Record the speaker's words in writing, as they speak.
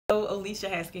So Alicia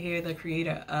Haskell here, the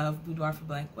creator of Boudoir for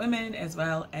Black Women, as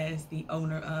well as the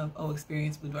owner of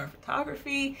Ohexperience Boudoir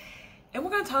Photography. And we're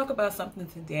going to talk about something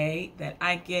today that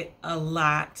I get a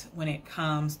lot when it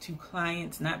comes to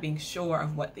clients not being sure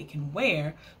of what they can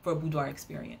wear for a boudoir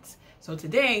experience. So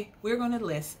today we're going to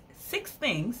list 6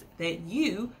 things that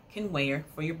you can wear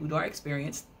for your boudoir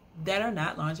experience that are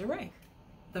not lingerie.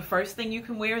 The first thing you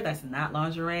can wear that's not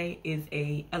lingerie is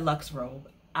a luxe robe.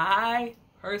 I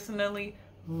personally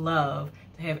love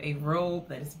to have a robe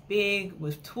that is big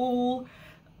with tulle.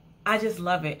 I just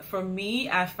love it. For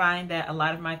me, I find that a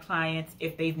lot of my clients,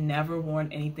 if they've never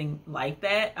worn anything like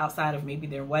that outside of maybe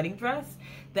their wedding dress,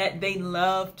 that they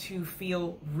love to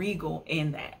feel regal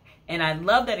in that. And I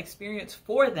love that experience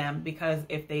for them because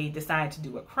if they decide to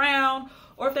do a crown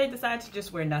or if they decide to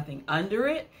just wear nothing under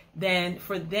it, then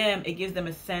for them, it gives them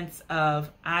a sense of,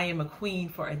 I am a queen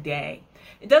for a day.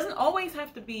 It doesn't always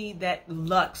have to be that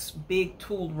luxe big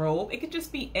tulle robe. It could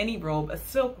just be any robe, a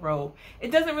silk robe.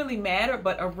 It doesn't really matter,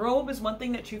 but a robe is one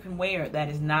thing that you can wear that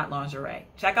is not lingerie.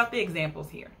 Check out the examples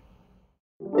here.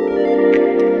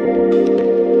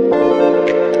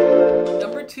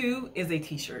 Number 2 is a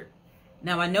t-shirt.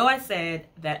 Now, I know I said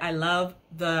that I love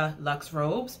the luxe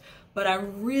robes, but I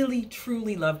really,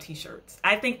 truly love t-shirts.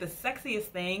 I think the sexiest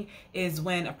thing is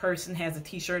when a person has a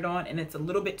t-shirt on and it's a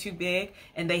little bit too big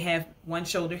and they have one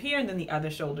shoulder here and then the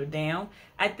other shoulder down.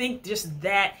 I think just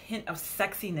that hint of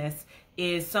sexiness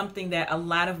is something that a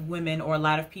lot of women or a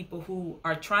lot of people who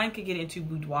are trying to get into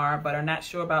boudoir but are not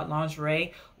sure about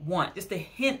lingerie want. Just a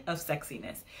hint of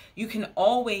sexiness. You can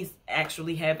always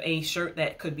actually have a shirt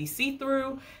that could be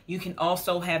see-through. You can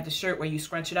also have the shirt where you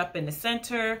scrunch it up in the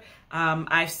center.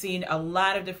 I've seen a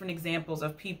lot of different examples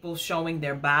of people showing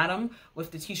their bottom with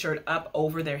the t-shirt up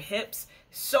over their hips.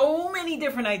 So many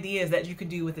different ideas that you could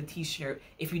do with a t-shirt.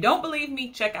 If you don't believe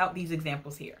me, check out these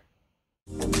examples here.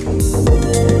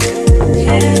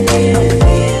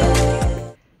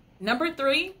 Number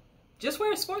 3, just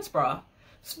wear a sports bra.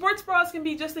 Sports bras can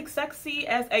be just as sexy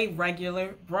as a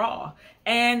regular bra.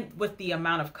 And with the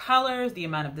amount of colors, the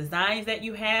amount of designs that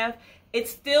you have,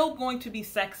 it's still going to be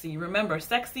sexy. Remember,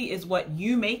 sexy is what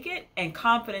you make it, and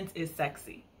confidence is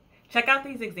sexy. Check out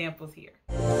these examples here.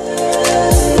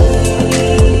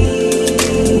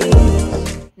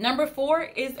 Number 4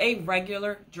 is a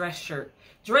regular dress shirt.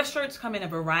 Dress shirts come in a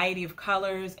variety of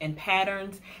colors and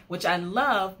patterns, which I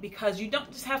love because you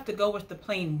don't just have to go with the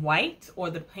plain white or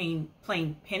the plain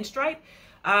pinstripe.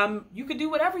 You can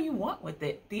do whatever you want with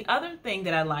it. The other thing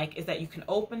that I like is that you can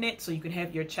open it so you can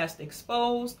have your chest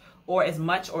exposed or as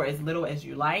much or as little as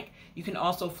you like. You can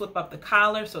also flip up the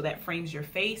collar so that frames your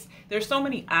face. There's so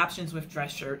many options with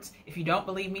dress shirts. If you don't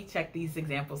believe me, check these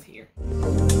examples here.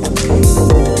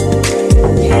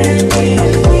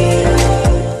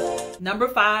 Number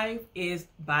 5 is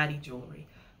body jewelry.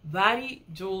 Body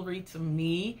jewelry to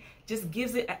me just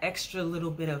gives it an extra little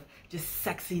bit of just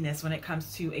sexiness when it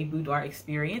comes to a boudoir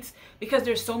experience because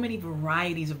there's so many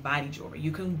varieties of body jewelry.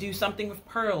 You can do something with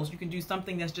pearls. You can do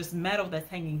something that's just metal that's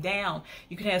hanging down.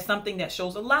 You can have something that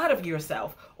shows a lot of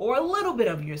yourself or a little bit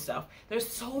of yourself. There's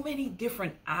so many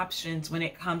different options when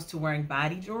it comes to wearing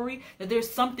body jewelry that there's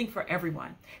something for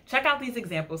everyone. Check out these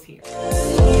examples here.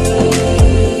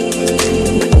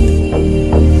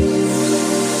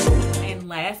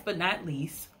 Last but not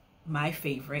least, my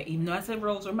favorite, even though I said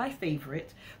rolls are my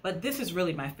favorite, but this is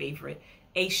really my favorite,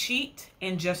 a sheet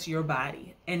and just your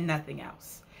body and nothing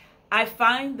else. I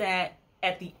find that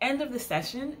at the end of the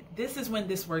session, this is when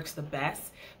this works the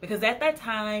best because at that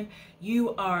time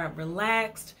you are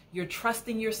relaxed, you're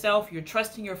trusting yourself, you're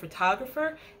trusting your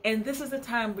photographer, and this is the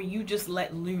time where you just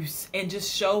let loose and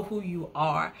just show who you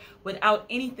are without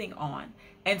anything on.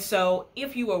 And so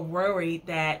if you are worried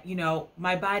that, you know,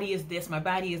 my body is this, my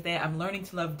body is that, I'm learning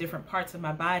to love different parts of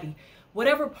my body,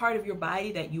 whatever part of your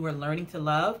body that you are learning to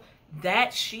love,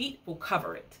 that sheet will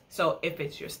cover it. So if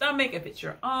it's your stomach, if it's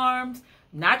your arms,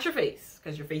 not your face,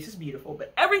 because your face is beautiful,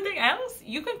 but everything else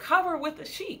you can cover with a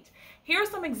sheet. Here are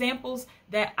some examples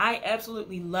that I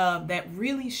absolutely love that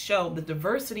really show the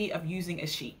diversity of using a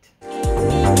sheet.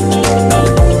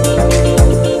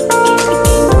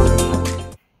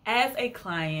 As a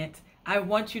client, I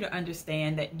want you to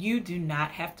understand that you do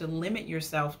not have to limit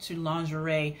yourself to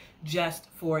lingerie just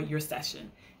for your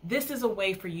session. This is a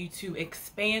way for you to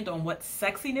expand on what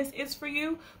sexiness is for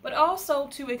you, but also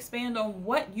to expand on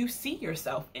what you see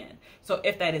yourself in. So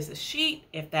if that is a sheet,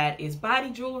 if that is body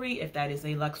jewelry, if that is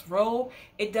a luxe robe,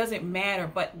 it doesn't matter.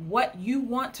 But what you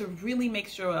want to really make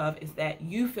sure of is that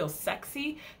you feel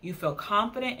sexy, you feel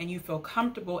confident, and you feel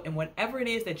comfortable in whatever it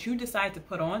is that you decide to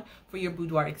put on for your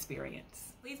boudoir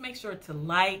experience. Please make sure to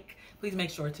like, please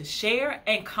make sure to share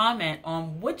and comment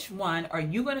on which one are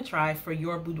you going to try for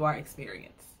your boudoir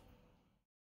experience.